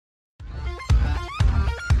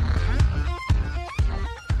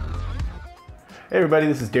Hey everybody,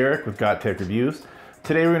 this is Derek with Got Tech Reviews.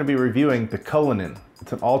 Today we're going to be reviewing the Cullinan.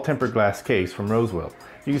 It's an all tempered glass case from Rosewill.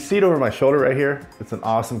 You can see it over my shoulder right here. It's an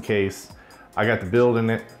awesome case. I got the build in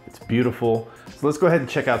it. It's beautiful. So let's go ahead and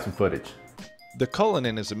check out some footage. The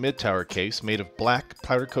Cullinan is a mid-tower case made of black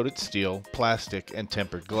powder-coated steel, plastic, and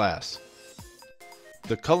tempered glass.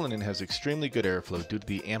 The Cullinan has extremely good airflow due to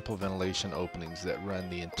the ample ventilation openings that run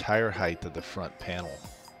the entire height of the front panel.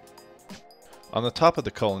 On the top of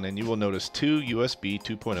the Cullinan, you will notice two USB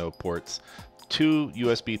 2.0 ports, two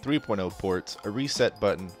USB 3.0 ports, a reset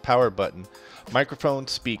button, power button, microphone,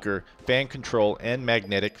 speaker, fan control, and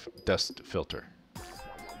magnetic dust filter.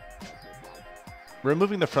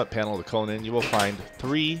 Removing the front panel of the Cullinan, you will find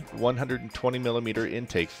three 120mm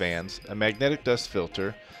intake fans, a magnetic dust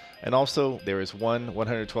filter, and also there is one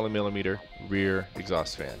 120mm rear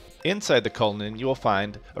exhaust fan. Inside the Cullinan, you will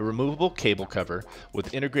find a removable cable cover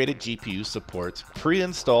with integrated GPU supports,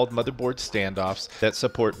 pre-installed motherboard standoffs that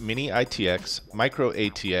support mini ITX, micro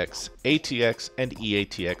ATX, ATX, and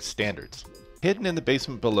eATX standards. Hidden in the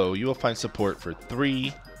basement below, you will find support for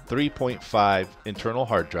three 3.5 internal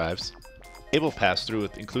hard drives, cable pass-through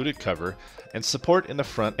with included cover, and support in the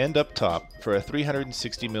front and up top for a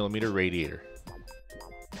 360mm radiator.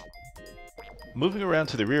 Moving around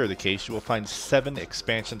to the rear of the case, you will find 7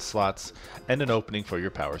 expansion slots and an opening for your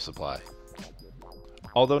power supply.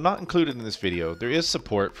 Although not included in this video, there is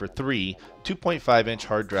support for 3 2.5-inch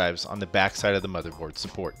hard drives on the back side of the motherboard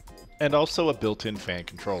support, and also a built-in fan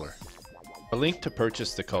controller. A link to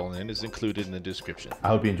purchase the Cullinan is included in the description. I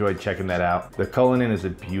hope you enjoyed checking that out. The Cullinan is a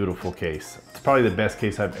beautiful case. It's probably the best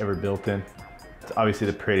case I've ever built in. It's obviously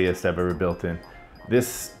the prettiest I've ever built in.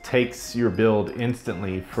 This takes your build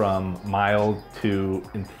instantly from mild to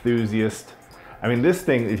enthusiast. I mean, this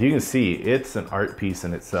thing, if you can see, it's an art piece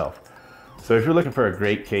in itself. So if you're looking for a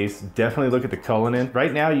great case, definitely look at the Cullinan.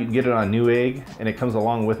 Right now you can get it on Newegg, and it comes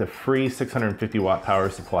along with a free 650 watt power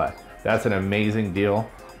supply. That's an amazing deal.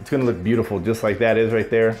 It's gonna look beautiful just like that is right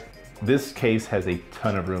there. This case has a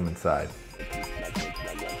ton of room inside.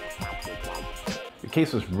 The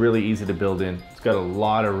case was really easy to build in. It's got a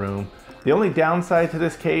lot of room. The only downside to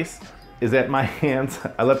this case is that my hands,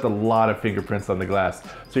 I left a lot of fingerprints on the glass.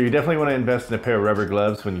 So you definitely want to invest in a pair of rubber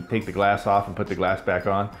gloves when you take the glass off and put the glass back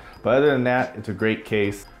on. But other than that, it's a great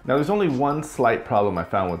case. Now there's only one slight problem I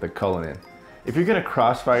found with the Cullinan. If you're going to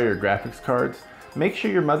crossfire your graphics cards, make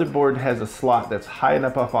sure your motherboard has a slot that's high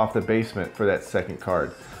enough up off the basement for that second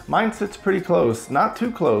card. Mine sits pretty close, not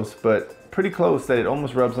too close, but pretty close that it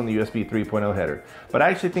almost rubs on the USB 3.0 header. But I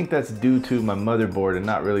actually think that's due to my motherboard and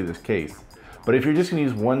not really this case. But if you're just gonna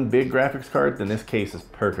use one big graphics card, then this case is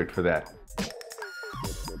perfect for that.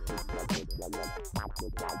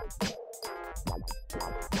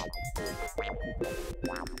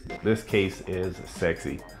 This case is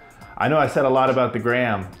sexy. I know I said a lot about the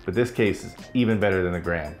Gram, but this case is even better than the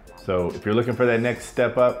Gram. So if you're looking for that next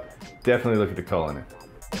step up, definitely look at the Cullinan.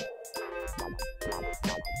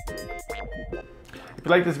 If you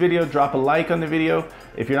like this video, drop a like on the video.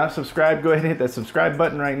 If you're not subscribed, go ahead and hit that subscribe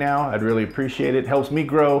button right now. I'd really appreciate it. Helps me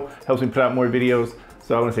grow, helps me put out more videos.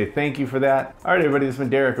 So I want to say thank you for that. All right, everybody, this has been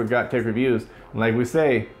Derek with Got Tech Reviews. And like we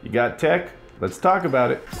say, you got tech, let's talk about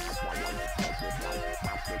it.